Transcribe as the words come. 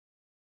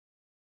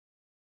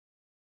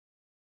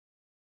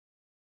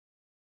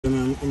You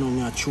know,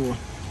 me a chew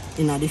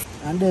in a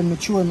and then me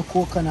chew my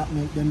coconut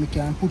milk, then me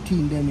can put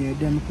in them here,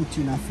 then me put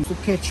in a fish to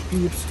catch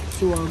peeps.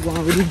 So I go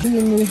with the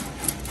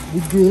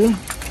grill,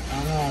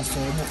 and also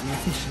make my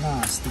fish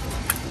nasty.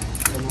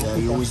 Yeah,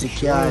 you use the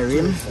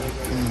carrying.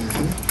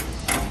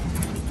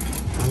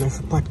 And if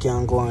the pot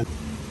can go on.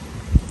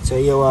 So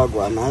here I go,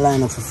 I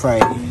line up for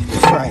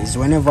fries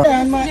whenever.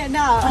 Yeah,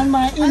 on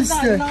my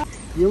Insta.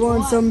 You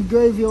want some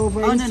gravy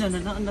over it? Oh, no,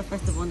 not on the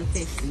festival, on the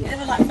fish. Yeah. You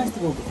never like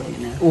festival before, you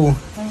know? Oh.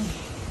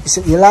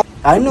 So you like?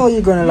 I know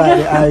you're gonna like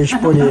the Irish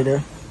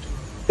potato.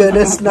 Yeah,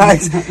 that's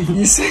nice.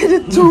 You said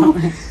it too.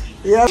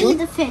 Yeah.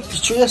 The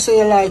fish. You say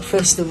you like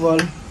festival?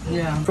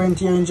 Yeah. Friend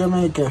here in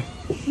Jamaica.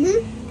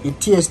 It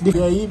tastes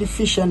different. You eat the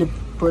fish and the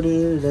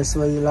potato. That's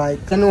what you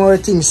like. I know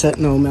what things set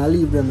now. I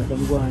leave them. Let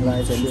them go and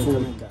like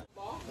them.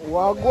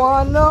 What go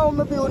on now,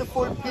 my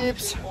beautiful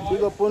peeps?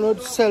 Big up on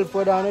yourself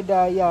for down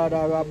the yard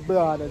or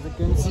abroad, as you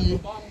can see.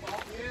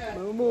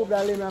 Move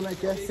that limb and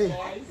make you see.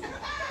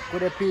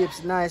 Could the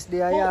peeps nice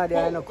there yard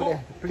there, and could the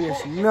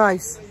place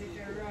nice.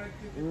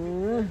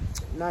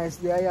 Nice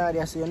there yard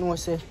there, so you know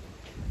say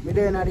me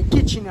there in the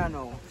kitchen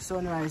now.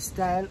 Sunrise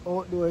style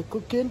outdoor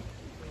cooking.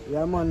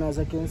 Yeah man, as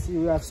you can see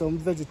we have some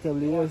vegetable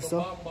here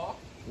so.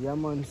 Yeah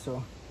man,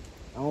 so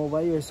and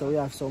over here so we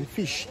have some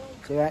fish.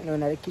 So right now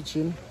in the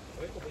kitchen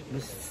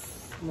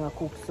I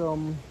cook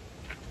some,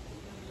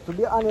 to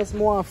be honest,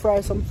 more fry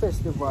some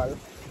festival.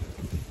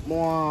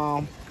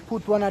 More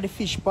put one of the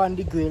fish on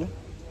the grill,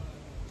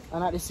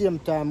 and at the same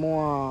time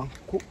more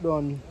cook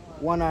down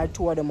one or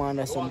two of them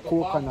under some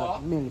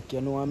coconut milk,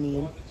 you know what I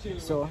mean?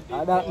 So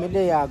that me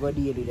there I go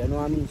deal with, you know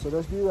what I mean? So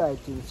just do the right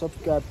thing,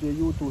 subscribe to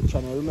your YouTube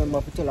channel,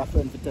 remember to tell a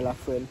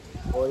friend,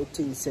 all the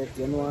things set,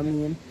 you know what I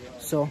mean?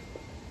 So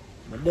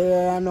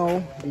there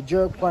now, the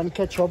jerk pan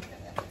ketchup.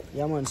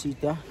 Yeah man, see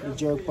it there, the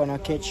jerk pan a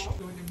catch.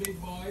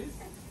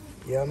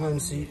 Yeah man,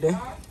 see it there.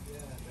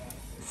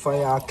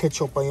 Fire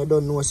ketchup and you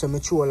don't know, so me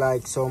throw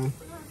like some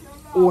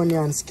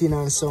onion skin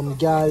and some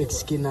garlic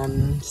skin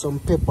and some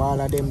pepper, all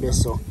of them there,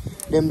 so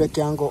them they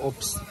can go up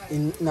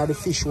in the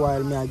fish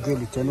while me I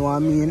grill it, you know what I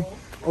mean?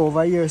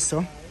 Over here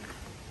so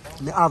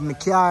me have my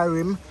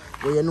carry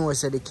where you know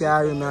so the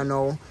carry me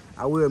now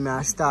I where me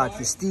I start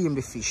to steam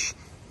the fish.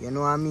 You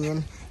know what I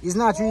mean? It's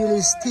not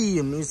really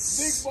steam,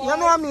 it's, you know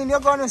what I mean, you're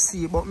gonna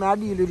see, but I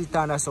deal with it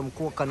under some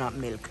coconut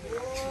milk.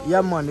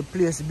 Yeah man, the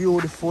place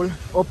beautiful.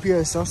 Up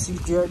here, so see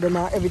here, them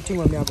are everything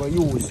when I'm gonna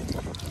use.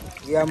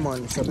 Yeah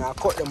man, so I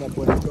cut them up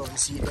when I'm done,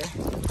 see there.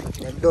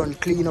 Them done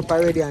clean up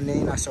already and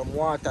then some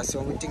water, so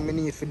everything I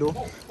need to do,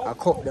 I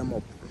cut them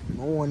up.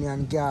 My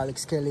onion, garlic,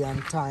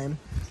 scallion, thyme.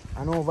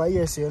 And over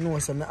here, so you know,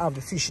 so I have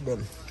the fish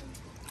them.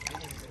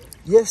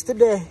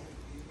 Yesterday,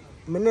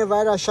 I never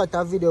had a shot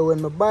a video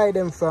when I buy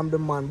them from the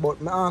man, but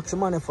I asked the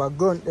man if I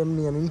grunt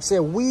them name. He said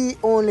we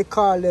only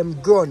call them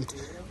grunt,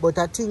 but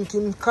I think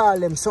him call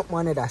them something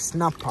another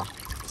snapper.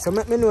 So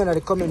let me know in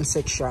the comment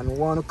section we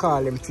want to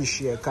call them fish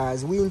here,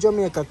 because we in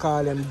Jamaica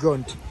call them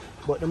grunt.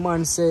 But the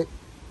man said,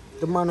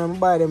 the man I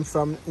buy them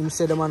from, him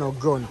said the man a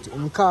grunt.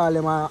 Him call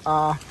them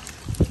a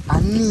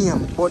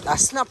name, but a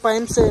snapper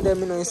him said them,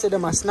 you know, he said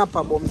them a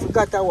snapper, but I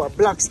forgot our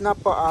black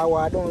snapper or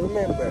I don't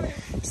remember.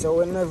 So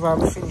whenever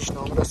I finish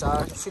now,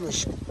 I just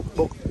finish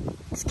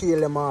scale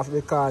them off,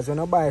 because when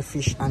I buy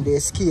fish and they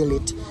scale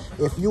it,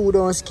 if you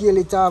don't scale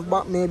it off,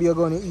 but maybe you're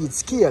gonna eat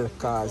scale,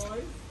 because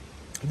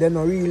they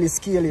don't really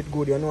scale it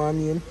good, you know what I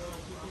mean?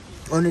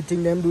 Only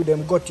thing them do,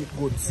 them got it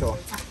good, so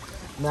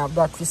I have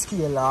that to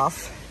scale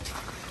off.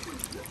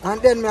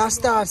 And then I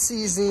start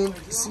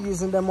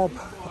seasoning them up.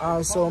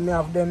 Also I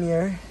have them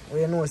here,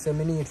 where you know so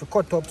I need to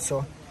cut up,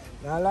 so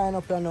I line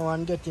up here now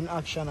and get in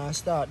action and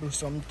start do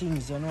some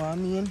things, you know what I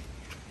mean?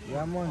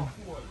 Yeah man.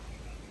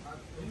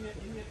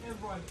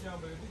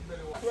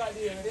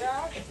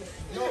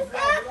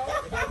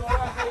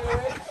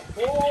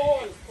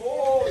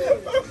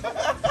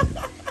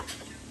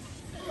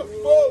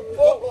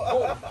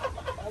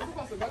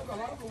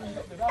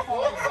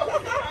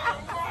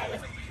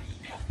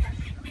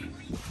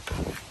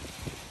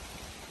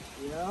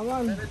 Yeah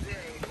man.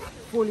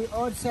 Fully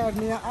outside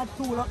me, I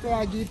tool up there,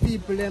 I give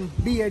people them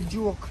beard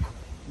joke.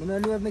 I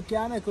don't know if I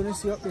can make you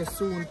see up there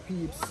soon,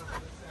 peeps.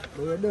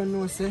 But you don't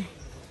know, say.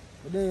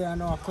 But there you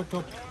know I cut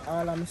up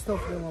all of my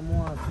stuff that I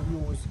want to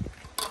use.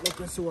 Let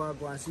you see what I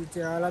go and see it.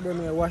 All of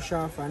them I wash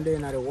off and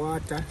then the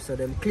water. So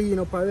them clean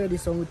up already.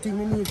 So the thing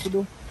we need to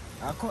do,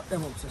 I cut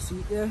them up. So see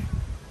it there?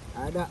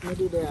 And that I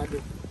did there I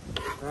do.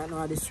 Right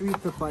now the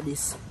sweet pepper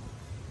this.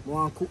 I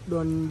want to cook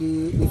down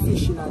the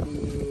fish in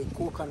the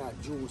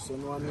coconut juice, you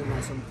know what I mean,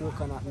 and some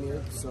coconut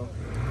milk. So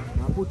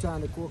I put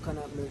on the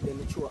coconut milk, then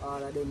I throw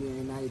all of them here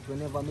in it.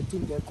 Whenever I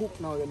think they cook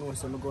now, you know,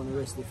 so I'm going to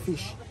rest the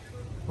fish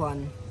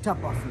on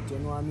top of it, you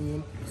know what I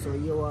mean. So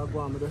here I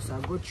go, I just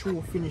go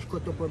through, finish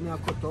cut up what I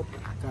cut up,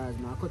 because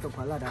I cut up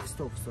a lot of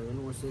stuff, so you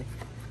know, say,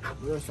 I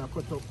just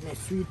cut up my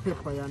sweet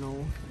pepper, you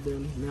know,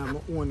 then I have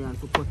my onion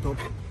to cut up.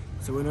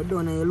 So when you're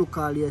done and you look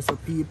all here, so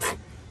peeps,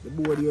 the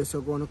board here is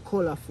going to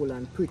colorful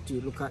and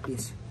pretty. Look at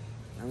this.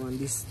 I want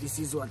this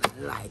is what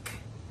I like.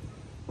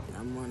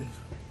 Yeah, man.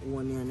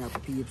 onion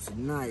peeps,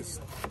 nice.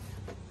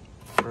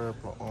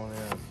 Purple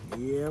onion.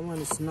 Yeah man,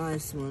 it's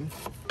nice man.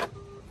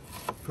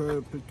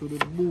 Purple to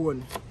the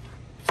bone.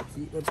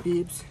 See the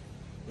peeps?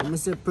 When I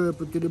say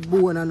purple to the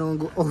bone, I don't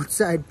go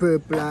outside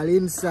purple or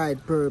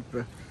inside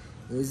purple.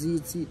 You see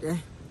it eh?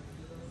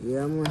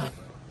 Yeah man.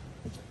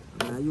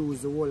 And I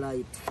use the whole of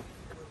it.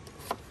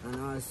 And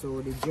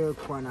also the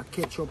jerk one I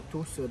ketchup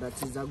too, so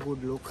that is a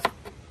good look.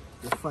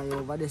 The fire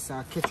over there, so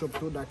I ketchup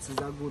too, that is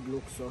a good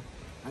look. So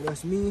and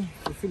just me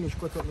to finish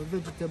cut up my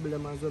vegetable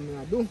them as well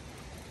I do.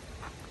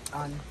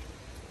 And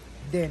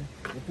then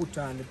we put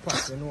on the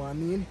pot, you know what I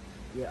mean?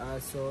 Yeah,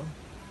 also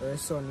her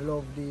son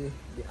love the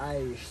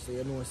Irish, so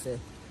you know say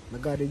I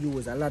gotta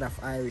use a lot of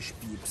Irish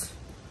peeps.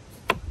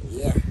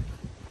 Yeah.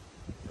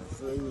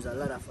 So I use a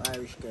lot of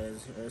Irish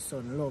because her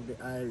son love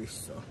the Irish,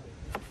 so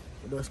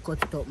we just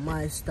cut it up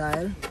my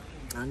style,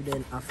 and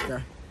then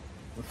after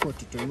we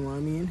cut it, you know what I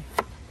mean?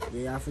 Yeah,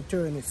 you have to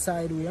turn it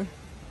sideways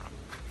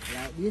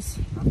like this.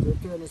 After you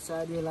turn it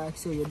sideways like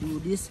so, you do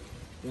this.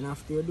 Then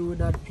after you do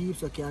that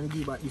peeps, you can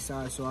give back this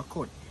also a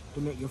cut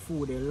to make your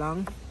food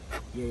long.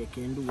 Yeah, you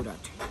can do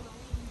that.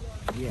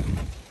 Yeah.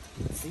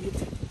 See it?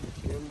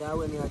 Then that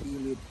when you are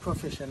dealing with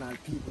professional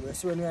people.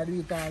 So when you are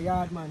doing it a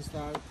yard man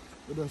style,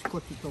 you just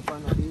cut it up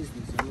on a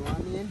business, you know what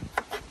I mean?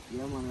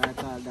 Yeah man,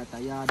 like all that a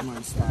yard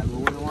man style. But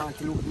when you want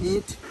to look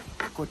neat,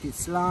 cut it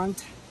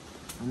slant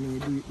and then you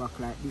do it back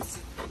like this.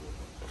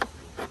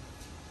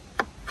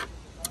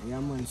 Yeah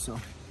man, so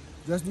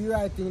just do the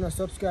right thing, you know,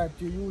 subscribe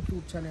to your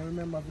YouTube channel.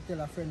 Remember to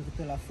tell a friend to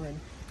tell a friend.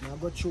 Now I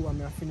go through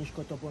and I finish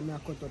cut up when I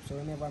cut up, so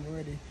whenever I'm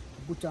ready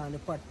to put on the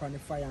pot on the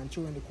fire and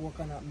throw in the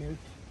coconut milk,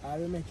 I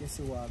will make you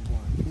see what I'm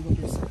going. Big up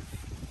yourself.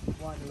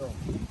 One love.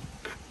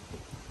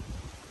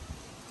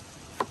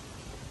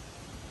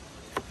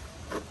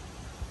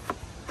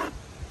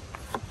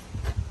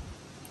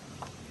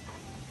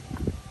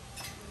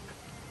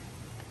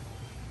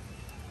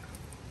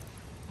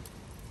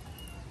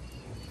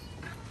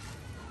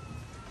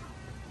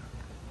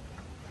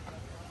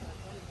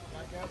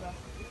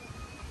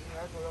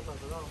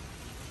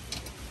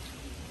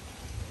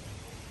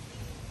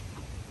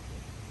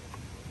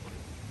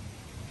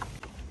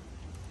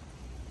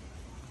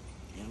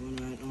 Yeah, man,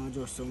 right now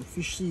just some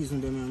fish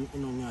season them, you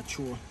know, me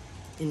throw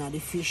in the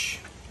fish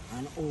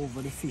and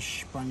over the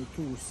fish on the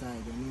two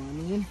sides, you know what I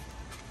mean?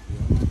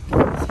 Yeah,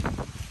 man.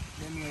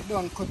 Then we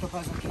done cut up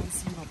as you can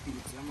see no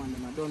peeps, yeah man,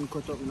 them are done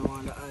cut up now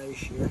on the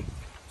Irish here.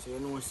 So you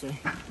know say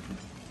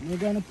I'm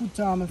gonna put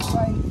on my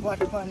frying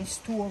pot on the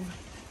stove.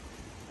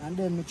 And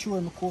then I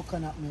throw my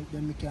coconut milk,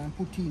 then I can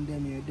put in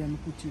them here, then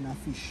I put in a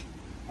fish.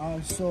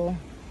 Also,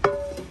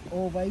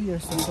 over here,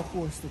 so I'm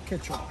supposed to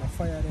catch up the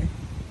fire there.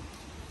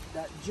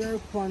 That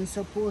jerk pan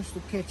supposed to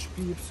catch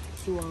peeps,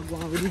 so I'm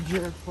going with the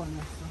jerk pan.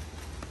 So,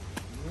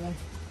 yeah.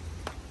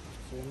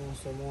 So you know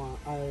some more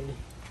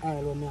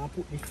oil when I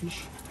put the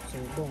fish, so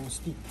it don't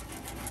stick.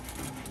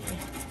 Yeah.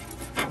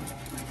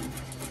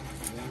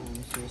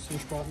 So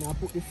switch part now I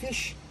put the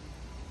fish,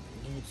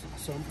 give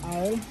some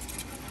oil.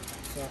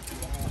 So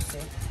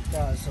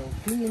also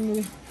clean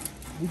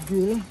the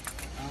grill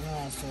and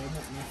also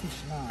make my fish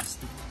not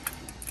stick.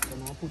 So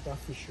now I put a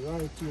fish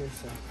right here,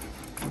 so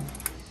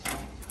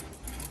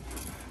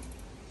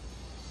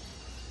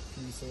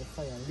piece of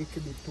fire a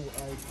little bit too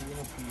high for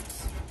your piece.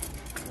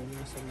 So you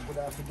know, so I'm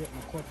gonna have to get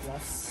my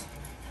cutlass,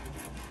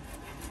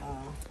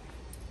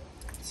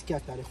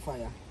 scatter the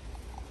fire.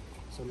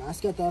 So now I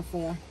scatter the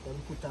fire, then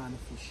put on the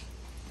fish.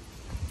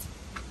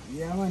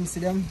 Yeah man,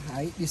 see them,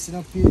 I eat this in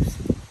a piece.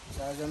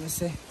 So as I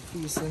say,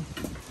 piece,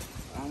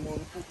 I'm going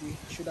to put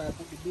the, should I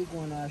put the big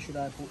one or should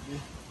I put the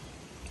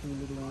two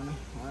little one?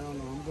 I don't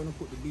know, I'm going to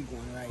put the big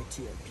one right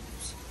here,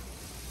 peeps.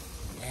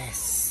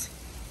 Yes.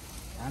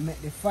 I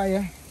make the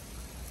fire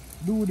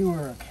do the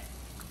work.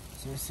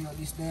 So you see what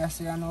this there,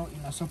 say I know,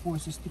 you're not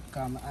supposed to stick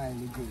on my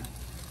oily grill.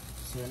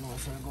 So you know,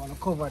 so I'm going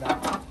to cover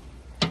that.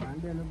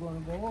 And then we're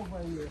going to go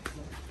over here.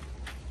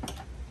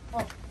 So,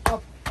 up,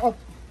 up, up.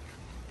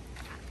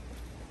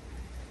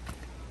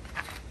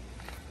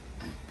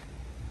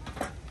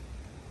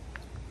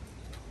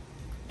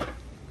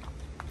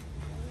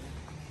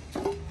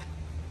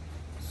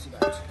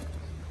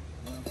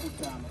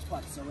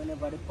 So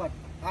whenever the pot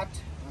hot,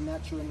 I'm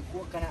not throwing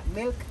coconut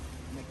milk,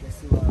 make you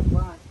see what I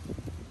want.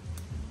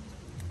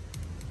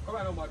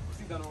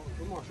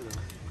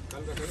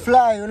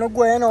 Fly, you know,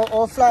 go you know,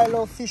 or fly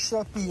love fish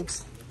so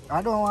peeps.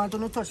 I don't want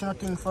to touch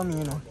nothing for me,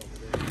 you know.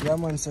 Yeah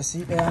man, so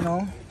see there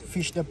now,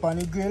 fish the on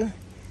the grill.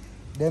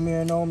 Then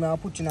you know, I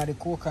put in the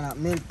coconut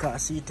milk,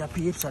 cause see it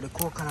peeps, so the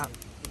coconut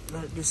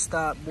milk this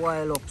start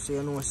boil up, so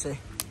you know, say,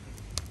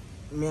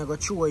 me I go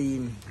throw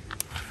in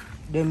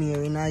them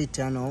here in it,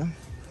 you know.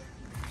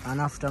 And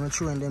after I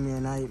throwing them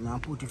in night, I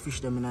put the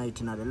fish them in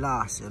night in the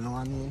last, you know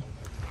what I mean?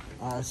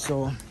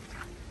 So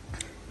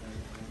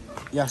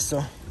yeah,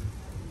 so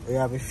we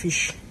have a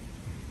fish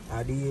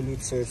at the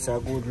unit, so it's a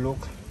good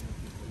look.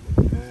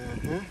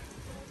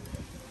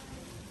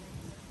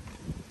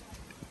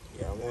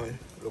 Yeah man,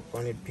 look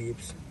on it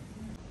peeps.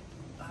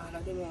 All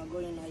of them are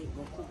going night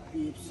go cook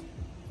peeps.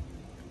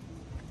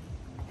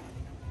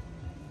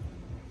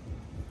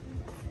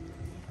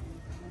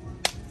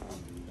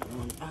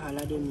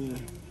 all of them here.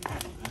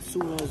 As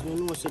soon as we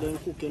know so them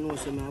cook, you know,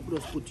 so I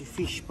just put the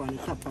fish on the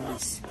top of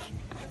this.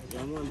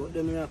 Yeah, man, but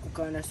them here cook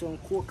on some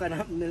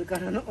coconut milk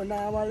and not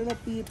normal, you know,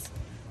 peeps.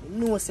 You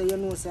know, so I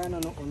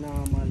know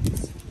normal.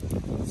 This.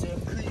 So you're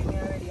creamy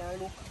already,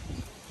 and look.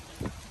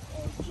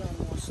 Oh, John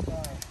was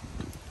star.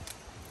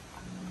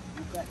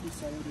 Look at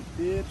this already,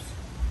 peeps.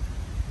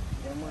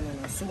 Yeah, man,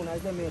 and as soon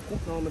as them here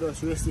cook now, I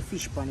just rest the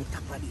fish on the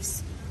top of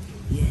this.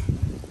 Yeah,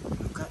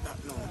 look at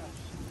that now.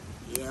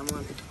 Yeah,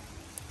 man.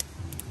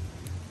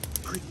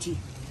 Pretty.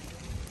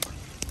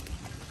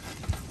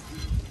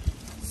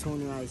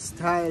 Sunrise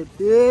style,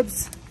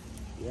 babes.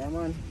 Yeah,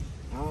 man.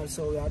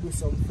 Also, we do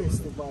some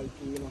festival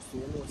too, you know, so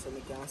you know, so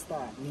we can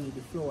start need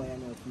the floor, you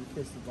know, for the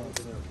festival.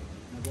 So,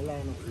 I'm going to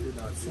line up with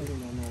that soon, you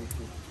know,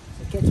 too.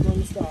 So, catch when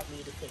we start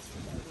need the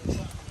festival.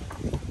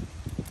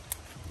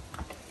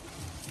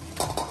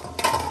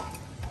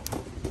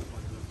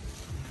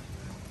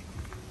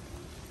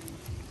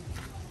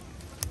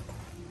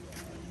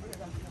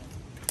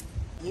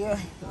 Yeah,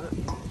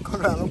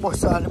 come on, I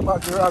bust all the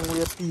bag wrong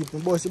with people.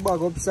 I bust the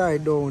bag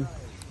upside down.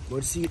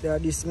 But see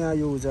that this I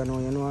use, you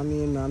know what I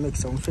mean? I make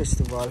some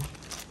festival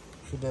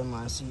for them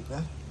and see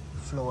that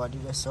flower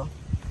there so.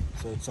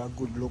 So it's a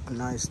good look,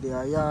 nice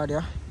there, yeah,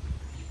 there.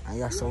 And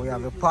yeah, so we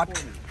have a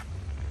pot.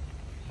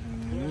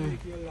 Yeah,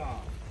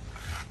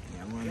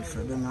 man,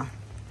 so then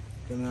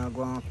I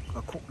go and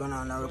cook down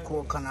on the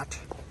coconut.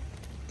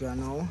 You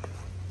know,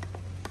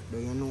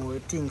 then you know the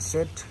thing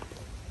set.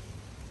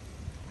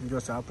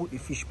 Just put the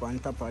fish on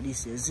top of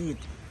this, you see it.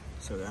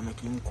 So we are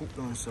making him cook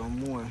down some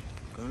more.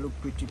 Gonna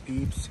look pretty,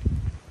 peeps.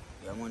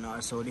 Yeah, man,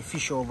 also the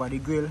fish over the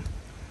grill,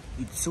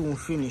 it soon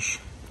finish.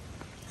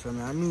 So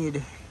I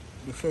made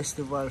the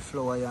festival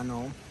flour, you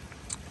know,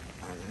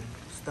 and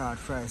start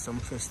fry some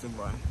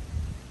festival.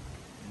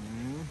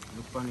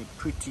 Look on it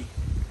pretty.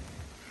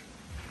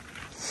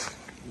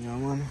 Yeah,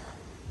 man.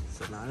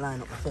 So now line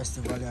up the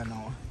festival, you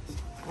know.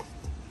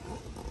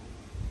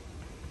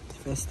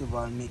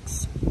 Festival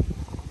mix.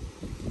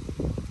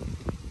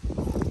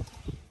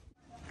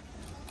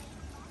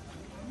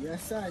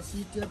 Yes, sir,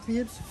 see it here,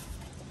 peeps.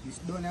 It's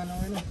done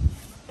now, you know.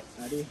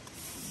 The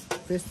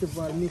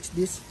festival mix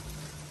this.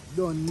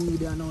 Don't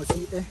need it now,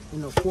 see it, you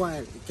know,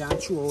 coil. You can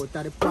throw out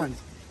of the pan.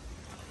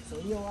 So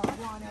you are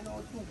going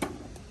now too.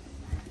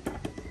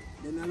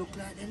 Then I look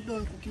like them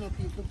done cooking up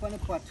people on the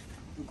pot.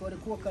 Look at the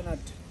coconut.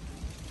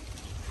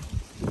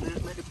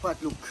 Make the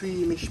pot look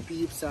creamish,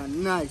 peeps,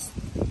 and nice.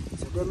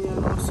 So them you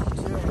now see it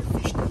here,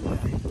 fish them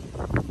here.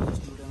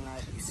 Just do them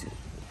like this.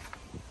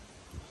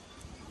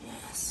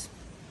 Yes.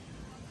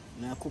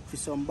 Now I cook for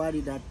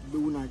somebody that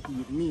do not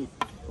eat meat.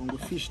 On the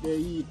fish they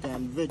eat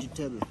and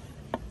vegetable.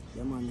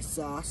 Them on the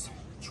sauce,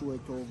 throw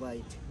it over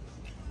it.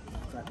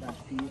 Look at that,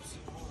 peeps.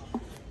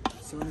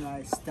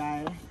 Sunrise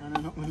style,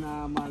 and not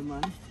normal,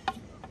 man.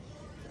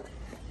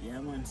 Yeah,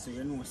 man, so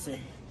you know, say.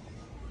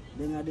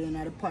 Then at the end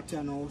of the pot,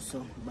 you know,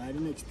 so by the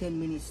next 10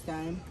 minutes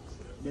time,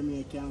 then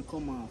you can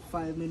come off.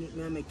 5 minutes,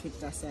 I make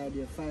it aside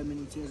here, 5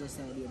 minutes here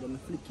aside here, then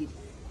I flick it,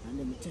 and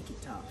then I take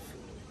it off.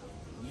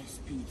 Yes,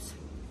 peeps.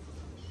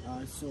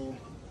 Also,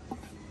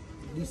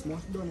 this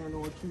must done, you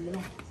know, too, you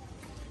know.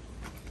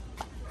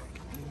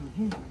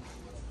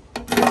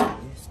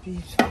 Yes,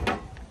 peeps.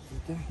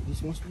 Okay.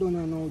 This must done,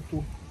 you know,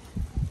 too.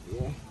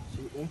 Yeah,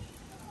 see it there?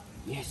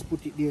 Yes,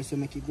 put it there so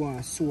make it go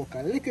and soak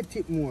a little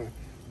tip more.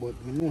 But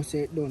I know say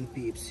it done,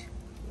 peeps.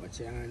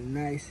 Watch it,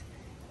 nice.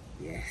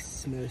 Yes,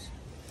 smells.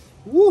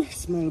 Woo,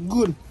 smell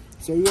good.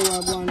 So you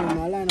are going to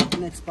line up the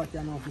next pot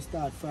now to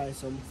start fry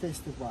some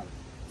festival.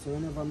 So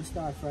whenever I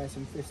start fry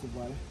some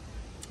festival,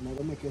 I'm going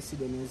to make you see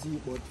them and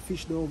see. But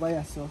fish over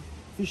here, so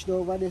fish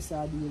over there, so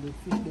I deal with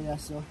fish there,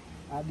 so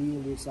I deal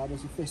with. So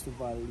that's the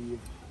festival leave.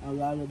 And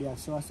we already have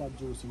sauce and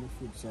juice in the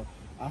food. So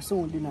as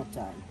soon as dinner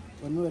time,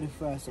 when we ready to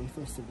fry some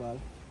festival,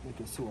 make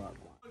it so hard.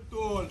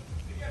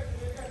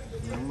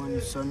 Yeah,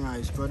 man,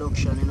 sunrise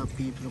production, you know,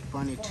 people look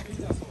on it.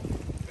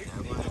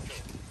 Yeah, man.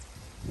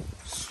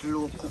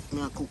 Slow cook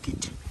me and cook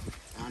it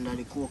under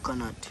the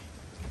coconut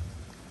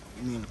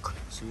milk.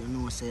 So you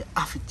know, say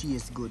half it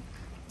tastes good.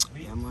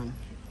 Yeah, man.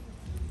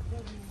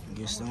 I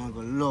guess I'm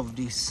gonna love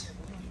this.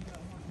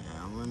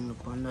 Yeah, man,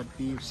 look on that,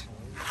 peeps.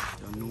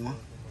 Don't know.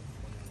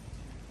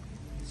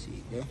 See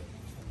it there?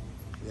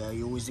 We are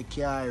using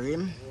the car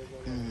rim.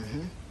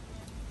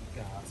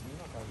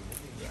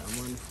 Yeah,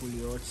 man,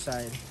 fully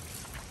outside.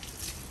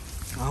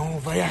 And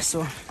over here, so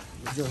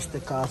we just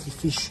take off the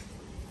fish.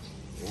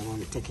 Yeah,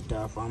 man, take it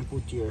off and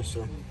put here,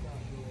 so.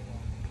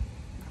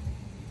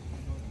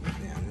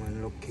 Yeah,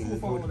 man, looking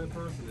good.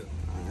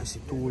 That's the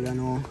tool, you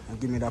know.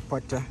 Give me that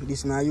pot.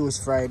 This I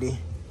use Friday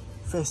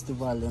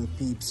festival, them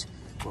peeps.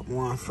 But I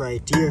want to fry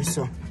it here,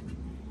 so.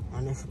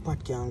 And if the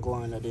pot can go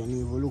under, then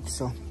even look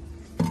so.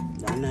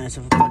 That's nice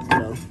if the pot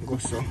can go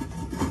so.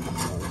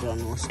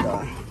 There's no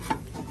star.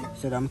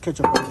 So I'm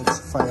ketchup on this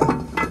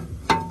fire.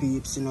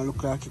 Peeps, you know,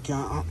 look like it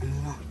can't happen,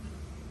 you know.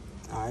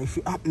 If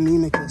it happen, me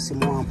make you see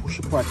more and push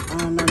the pot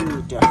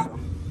underneath there, so.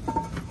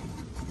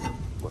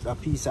 But that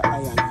piece of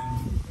iron,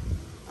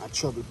 I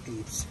trouble,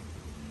 peeps.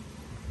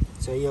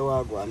 So here we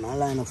go. I'm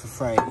line up for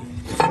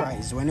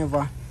fries.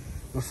 Whenever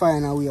we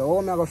find a way, how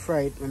I'm gonna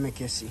fry it, we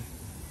make you see.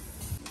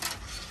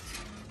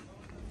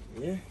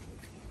 Yeah,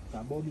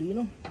 that bubbly, you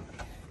know.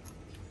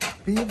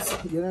 Peeps,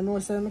 you don't know,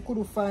 so I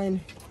could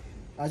find,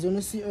 as you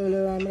see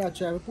earlier, I'm gonna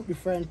try to put the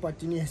frying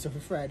pot in here so for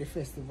fry the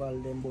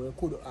festival, then, but it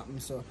could happen.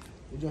 So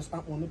you just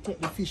happen to take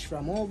the fish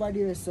from over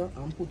there, so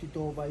and put it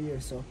over here,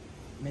 so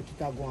make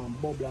it a go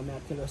and bubble. I'm gonna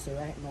tell you, so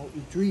right now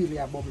it really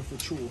a bubble for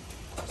true.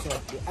 So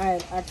the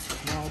oil at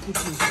now put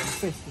in some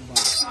festival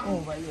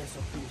over here,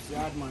 so peeps, the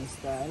hardman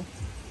style.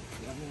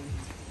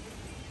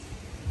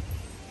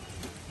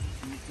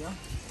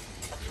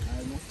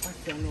 I must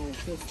factor now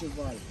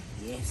festival.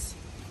 Yes.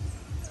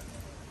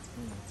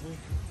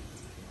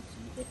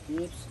 See the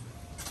peeps.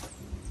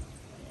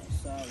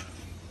 Yes,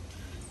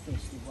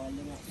 festival.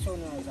 You know,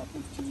 sunrise I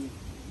put to you.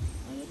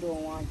 And you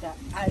don't want a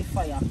high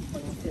fire for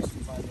your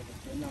festival.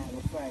 They now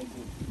will fry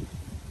good.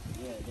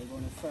 Yeah, they're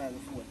gonna fry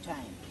before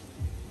time.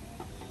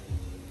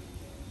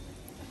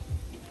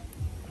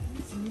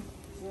 You see?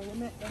 So we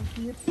make them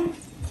peeps.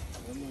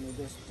 I'm gonna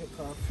just take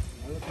off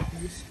a little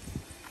piece.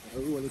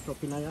 Roll it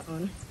up in your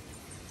hand.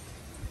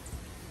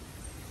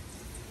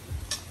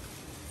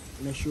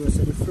 Make sure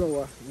so the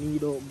flour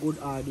knead out good,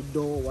 or the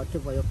dough,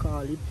 whatever you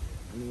call it,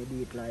 and you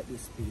do it like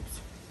this, peeps.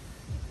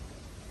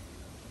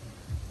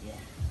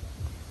 Yeah.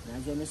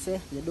 And as I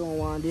say, you don't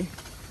want the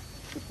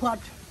pot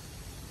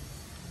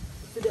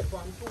to depend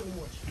on too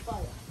much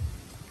fire.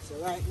 So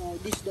right now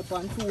this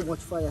depend on too much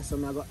fire, so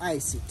I'm going to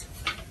ice it.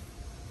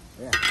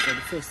 Yeah, so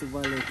the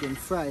festival you can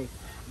fry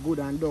good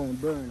and don't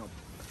burn up.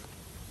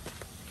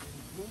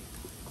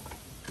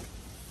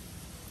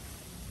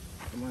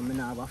 I don't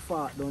have a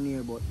fork down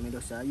here, but I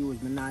just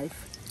use my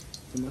knife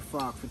to my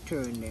fork to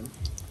turn them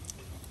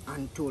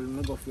until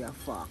I go for a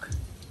fork.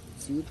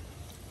 See it?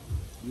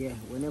 Yeah,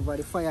 whenever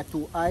the fire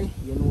too high,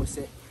 you know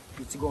say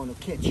it's going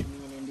to catch,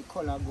 meaning the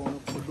color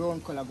the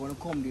brown color going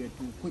to come there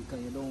too quick,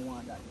 and you don't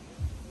want that.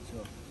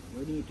 So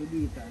we need to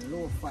do it on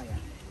low fire.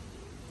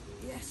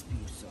 Yes,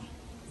 please. So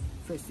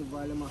festival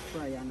I'm a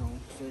fryer now,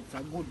 so it's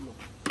a good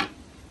look.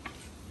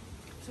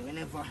 So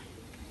whenever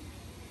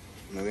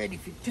I'm ready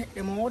to take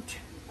them out,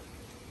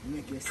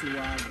 make you see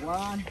what I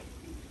want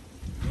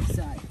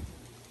inside.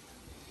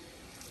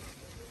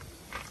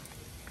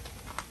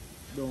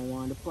 Don't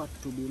want the pot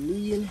to be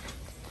lean,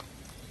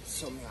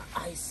 so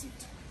I ice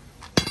it.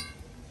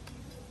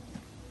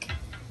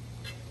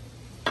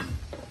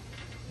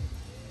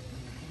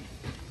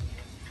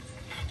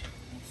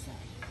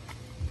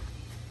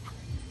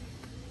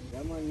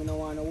 Yeah, man, I don't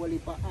want a whole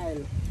heap of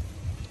oil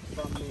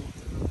from the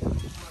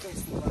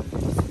festival.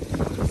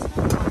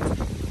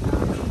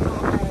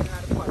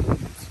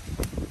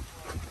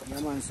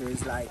 Man, so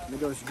it's like I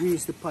just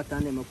grease the pot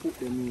and then I put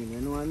them in,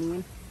 you know what I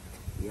mean?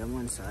 Yeah,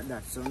 man, so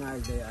that's so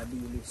nice there I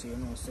deal with, so you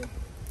know, say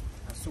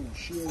I saw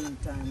sharing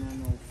time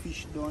and now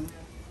fish done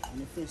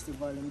and the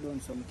festival them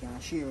done, so we can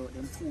share out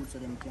them food so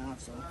them can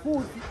have some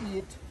food to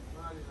eat.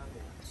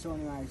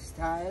 Sunrise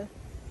style.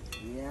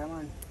 Yeah,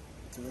 man.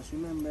 So just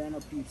remember, you know,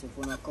 people, if you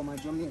want to come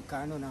to Jamaica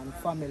and none of the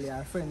family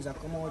or friends that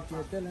come out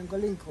here, tell them to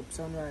link up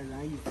Sunrise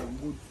and eat some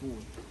good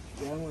food.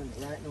 Yeah, man,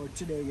 right now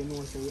today, you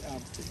know, so we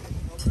have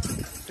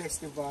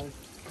festival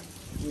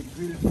with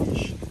grilled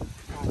fish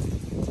and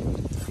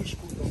fish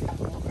cooked up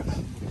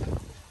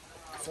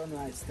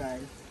Sunrise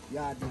style,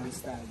 Yardman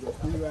style.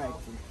 Just do right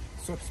thing.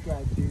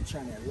 Subscribe to the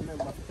channel.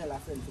 Remember to tell a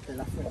friend to tell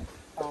a friend.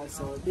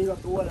 Also, big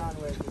up the whole land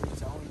where to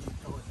reach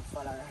 100,000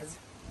 followers.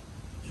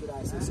 Should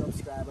I say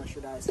subscriber,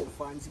 should I say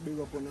fans, big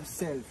up on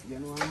yourself, you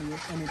know what I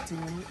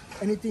mean?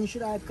 Anything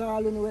should I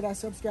call on whether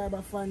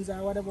subscriber, fans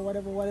or whatever,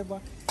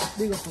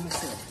 big up on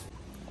yourself.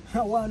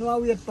 I want to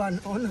wait for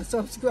on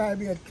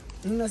subscribe yet.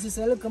 You know,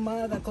 say, look at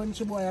my other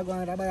country boy, I'm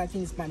going to buy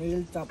things on the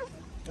hilltop.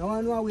 I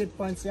want to wait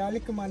for say,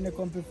 look at man, they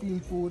come for free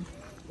food.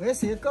 Well,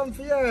 say, come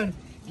for here,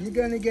 you're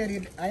going to get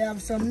it. I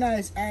have some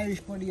nice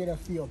Irish potato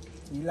for you.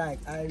 You like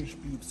Irish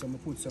people, so I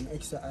put some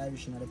extra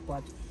Irish in the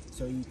pot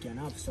so you can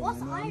have some. What's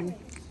you know Irish? What I mean?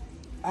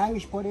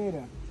 Irish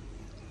potato.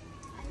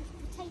 Irish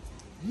potato?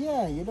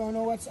 Yeah, you don't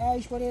know what's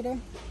Irish potato?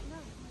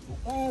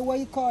 No. What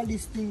you call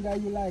this thing that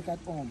you like at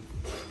home?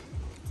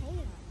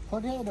 Potato.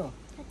 Potato.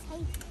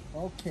 Potato.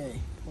 Okay,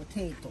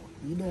 potato.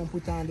 You don't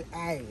put on the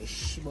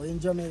Irish, but in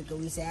Jamaica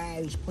we say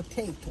Irish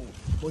potato.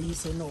 But you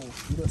say no,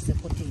 you don't say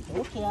potato.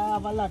 Okay, I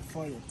have a lot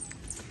for you.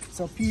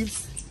 So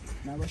peeps,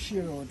 now we'll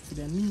share out for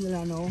the meal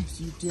and now.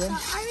 See it here?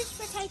 So Irish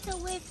potato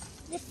with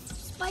the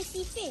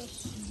spicy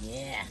fish.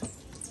 Yeah.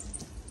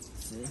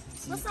 See?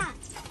 What's that?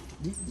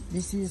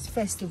 This is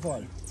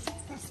festival.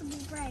 Festival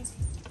bread.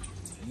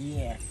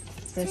 Yeah.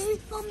 2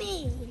 for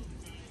me.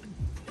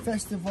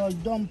 Festival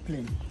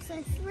dumpling.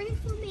 So 3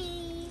 for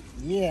me.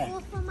 Yeah.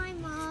 4 for my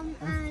mom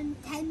and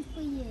 10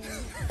 for you.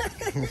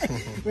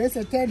 Where's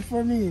a 10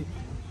 for me?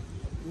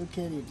 Look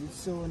at it, it's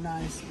so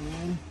nice,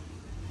 man.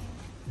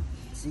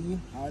 See,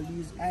 all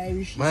these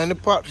Irish. Man, the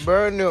pot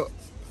burn you.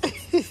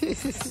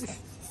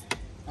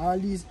 All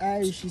these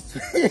Irish is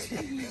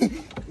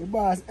the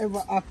boss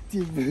ever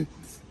active.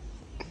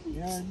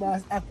 Yeah, the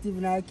boss active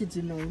in our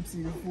kitchen now. You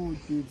see the food,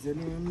 peeps. You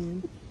know what I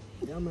mean?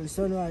 Yeah, man,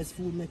 sunrise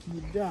food make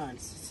you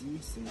dance. See,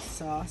 some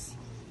sauce.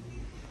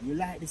 You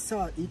like the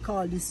sauce? He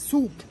call this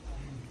soup.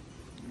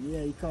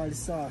 Yeah, he call the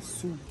sauce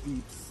soup,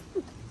 peeps.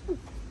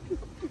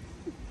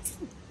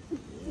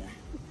 Yeah.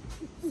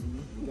 See,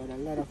 we got a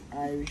lot of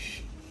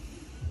Irish.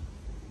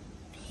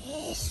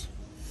 Fish.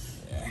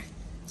 Yeah.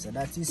 So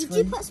that is Did for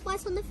you you. put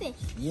spice on the fish?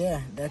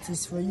 Yeah, that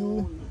is for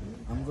you.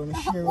 I'm gonna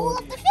share All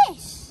out. of the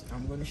fish.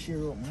 I'm gonna share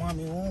out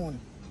mommy own.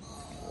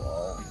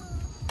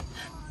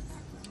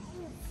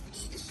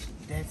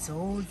 That's a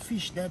whole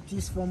fish. That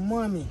is for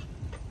mommy.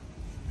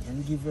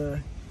 And give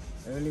her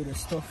a little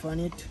stuff on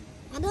it.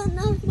 I don't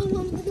know if my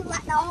mom's gonna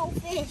like the whole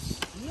fish.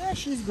 Yeah,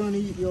 she's gonna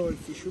eat the whole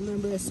fish.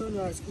 Remember,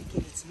 sunrise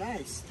cooking, it's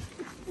nice.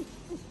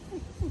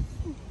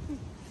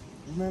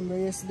 Remember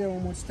yesterday how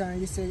much time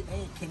you say,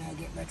 hey, can I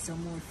get back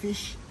some more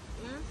fish?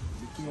 Yeah.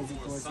 Because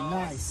it was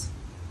nice.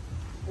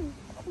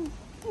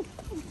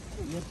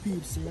 Yeah,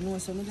 peeps, you know,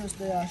 so I just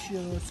there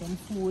share out some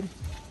food,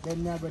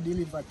 then I go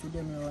deliver to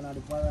them around at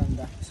the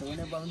veranda. So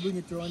whenever I bring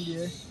it around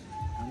there,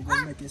 I'm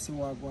gonna make you see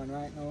what I'm going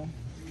right now.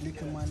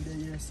 Little man there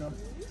here, so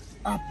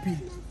happy.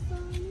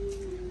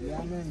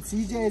 Yeah, man.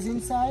 CJ is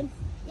inside.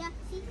 Yeah,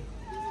 he's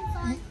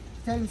inside.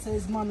 Tell him say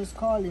his mom is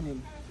calling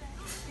him.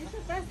 It's the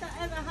best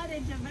I ever had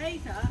in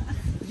Jamaica.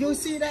 You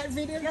see that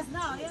video? Just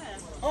now, yeah.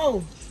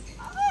 Oh,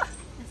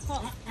 It's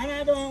hot. and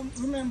I don't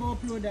remember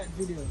upload that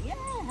video. Yeah,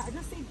 I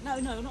just think, no,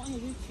 not on your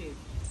YouTube.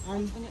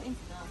 And On your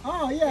Insta.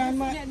 oh yeah, on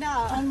my Yeah, no.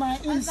 on my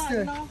I was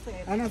Insta. laughing.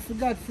 And I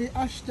forgot to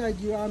hashtag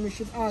you. I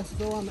should ask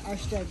the one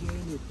hashtag you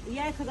in it.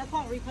 Yeah, because I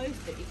can't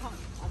repost it. I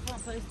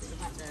can't post it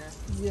without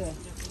the Yeah. your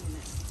thing in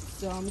it.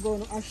 So I'm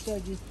going to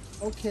hashtag you.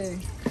 Okay.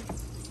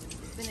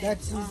 Finished.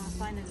 That's Oh,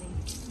 finally.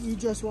 You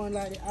just want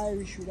like the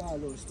Irish with all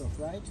those stuff,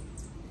 right?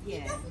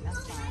 Yeah,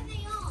 that's fine.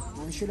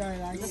 And should I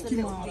like Just a skim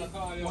little off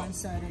bit. one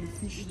side and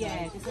fish?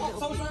 Yeah, just a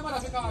little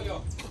bit.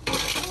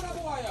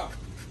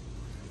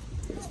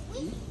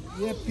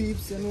 Yeah,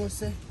 peeps, you know,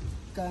 say,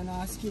 kind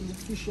of skim the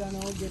fish and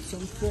I'll get some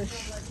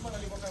fresh.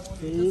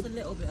 Just a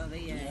little bit of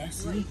it, yeah. Yeah, Not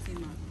see? too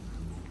much.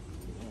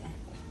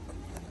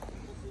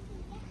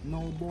 No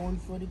bone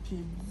for the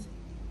kids.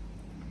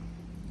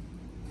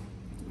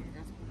 Yeah,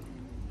 that's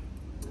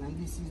good. And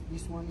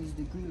this one is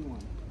the grilled one.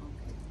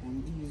 Okay.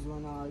 And these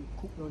one are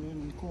cooked on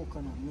in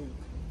coconut milk.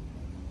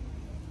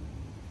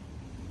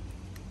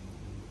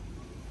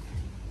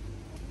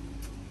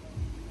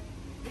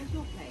 Where's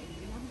your plate?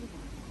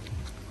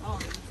 Oh.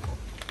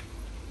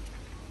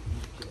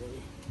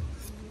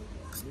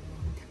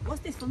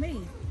 What's this for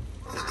me?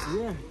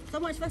 Yeah. So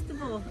much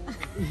festival.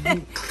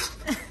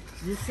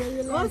 You say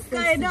you like What's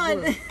going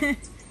on? festival.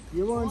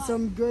 You want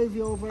some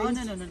gravy over Oh it?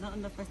 no, not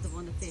on the festival,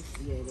 on the fish.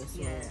 Yeah, that's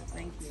Yeah, right.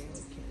 thank you.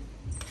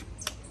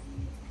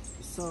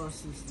 The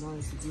sauce is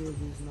nice, the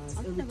gravy is nice.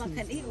 I don't know if I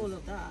everything's can eat nice. all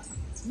of that.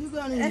 You're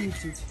gonna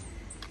eat it.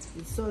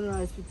 It's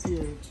sunrise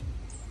prepared.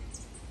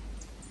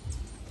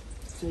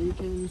 So you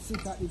can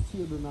sit at the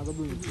table and I'll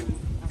bring it to you.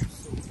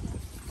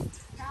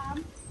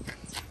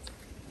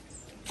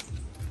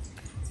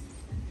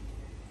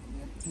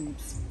 Yeah,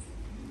 peeps.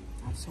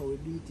 That's how we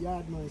do it,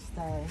 yardman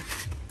style.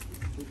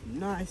 It's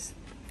nice.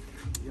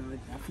 Yeah,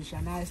 that fish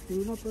are nice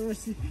too, no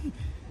Percy.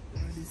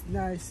 It's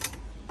nice.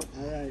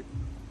 Alright.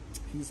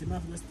 Piece him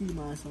off the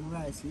steamer and some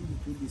rice, we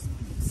eat with this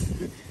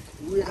piece.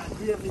 We have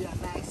gravy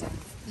and nice and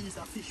piece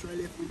of fish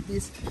we left with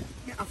this.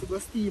 We have to go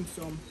steam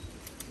some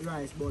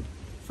rice, but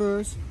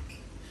first,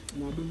 I'm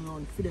gonna bring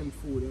around for them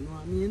food, you know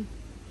what I mean?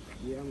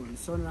 Yeah man,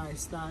 sunrise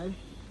style,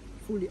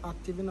 fully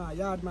active, you know,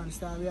 yardman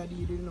style we are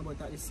doing, you know,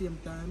 but at the same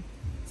time,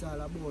 it's all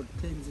about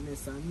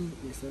cleanliness and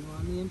neatness, you know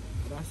what I mean?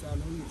 That's why I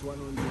reach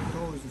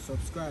 100,000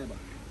 subscribers,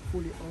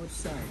 fully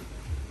outside.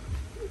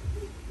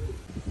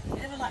 You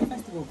ever like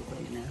festival before,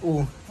 you know?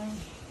 Oh,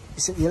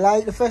 so you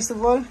like the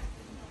festival?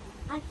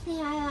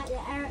 Actually, I like the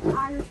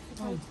Irish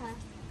potato.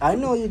 I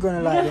know you're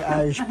gonna like the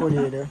Irish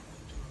potato.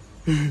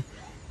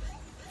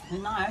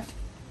 Nice.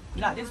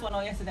 You like this one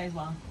or yesterday's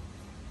one?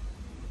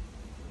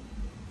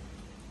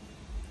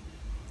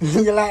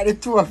 You like the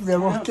two of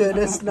them, okay,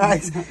 that's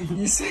nice.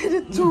 You say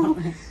the two.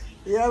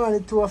 Yeah man,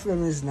 the two of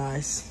them is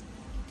nice.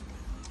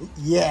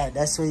 Yeah,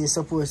 that's what you're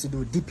supposed to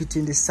do. Dip it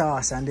in the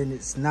sauce and then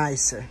it's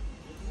nicer.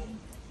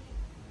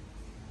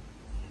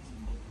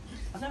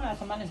 I don't know if I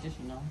can manage this,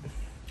 you know.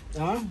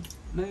 Huh?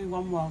 Maybe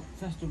one more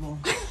festival.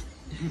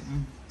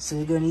 So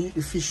you're gonna eat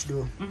the fish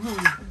though?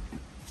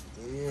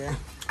 Yeah.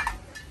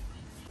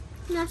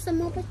 Can I have some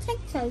more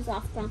potatoes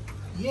after?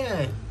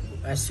 Yeah.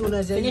 As soon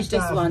as I Finish eat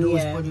this half one, those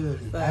yeah.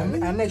 potatoes,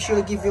 I make sure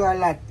I give you a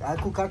lot. I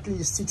cook at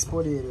least 6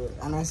 potatoes.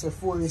 And I say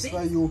 4 is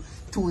for you,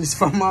 2 is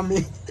for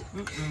mommy.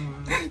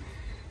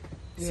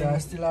 So I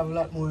still have a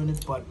lot more in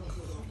the pot.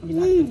 You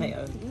like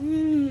potatoes?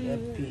 Yeah,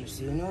 peeps,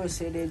 you know,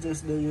 say they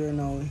just do you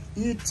know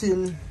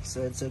eating,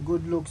 so it's a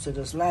good look. So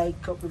just like,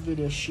 copy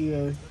video,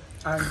 share,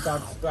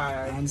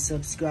 and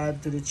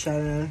subscribe to the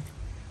channel.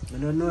 I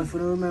don't know if you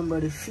remember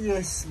the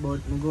face, but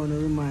I'm gonna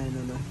remind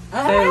you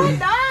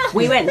now.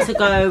 We went to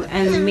go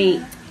and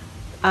meet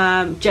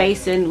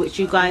Jason, which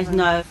you guys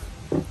know.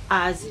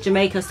 as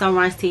Jamaica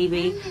Sunrise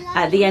TV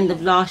at the end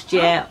of last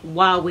year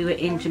while we were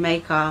in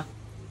Jamaica.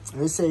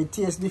 You say it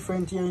tastes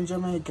different here in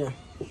Jamaica?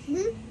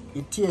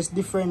 It tastes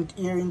different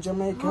here in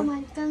Jamaica? Oh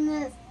my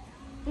goodness.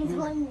 This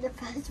one, the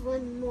first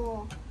one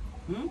more.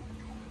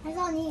 I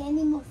don't eat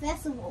any more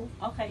vegetables.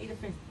 Okay, eat the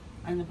fish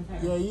and the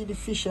potato. Yeah, eat the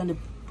fish and the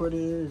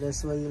potato,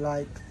 that's what you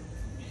like.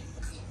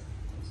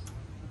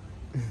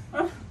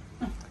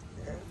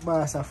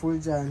 Boss a full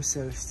job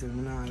himself still,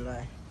 I'm not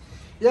lie.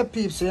 Yeah,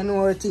 peeps, so you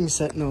know how things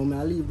set now.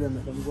 I leave them,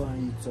 let them go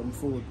and eat some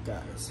food,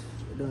 guys.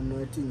 You don't know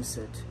how things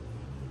set.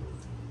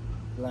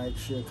 Like,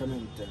 share,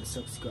 comment, and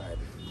subscribe.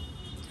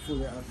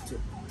 Fully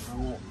active.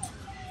 I'm out.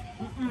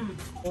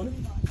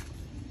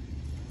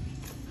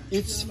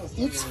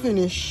 It's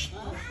finished.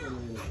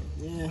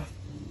 Yeah.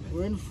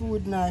 When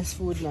food nice,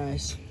 food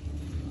nice.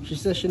 She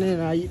said she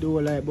didn't eat the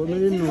whole life, but me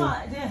didn't know.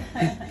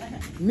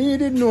 Me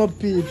didn't know,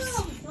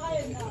 peeps.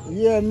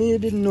 Yeah, me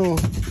didn't know.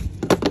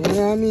 You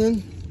know what I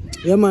mean?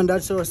 Yeah, man,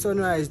 that's how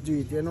Sunrise do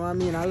it. You know what I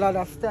mean? A lot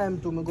of time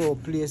to me go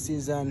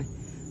places and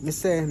me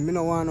say me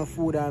no want no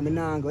food and me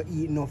not go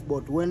eat enough.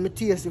 But when me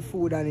taste the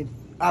food and it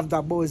have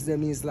that buzz,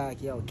 them is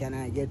like, yo, can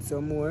I get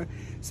some more?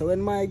 So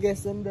when my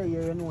guests them there,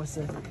 you know,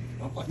 say,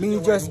 me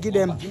just give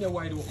them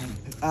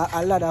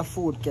a lot of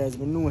food because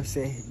me know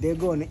say they're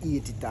gonna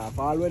eat it off.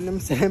 All when them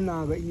say them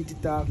not gonna eat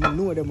it off, me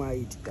know them might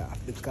eat it off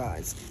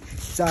because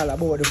it's all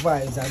about the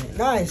vibes and it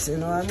nice, you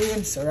know what I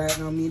mean? So right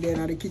now me there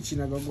in the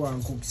kitchen I go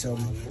and cook some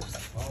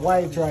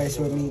white rice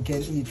where me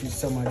can eat with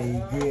some of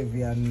the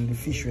gravy and the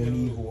fish we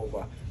leave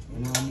over. You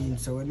know what I mean?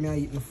 So when I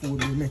eat the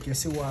food, we make you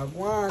see what I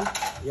want.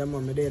 Yeah,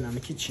 man, me there in my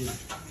kitchen.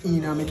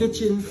 In my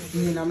kitchen,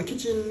 in my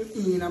kitchen,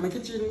 in my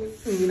kitchen,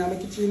 in my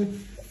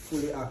kitchen.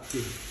 Fully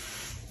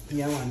active.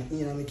 Yeah, man,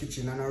 in my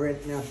kitchen. And I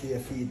rent me a fair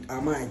feed.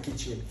 And my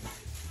kitchen.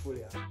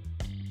 Fully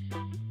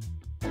active.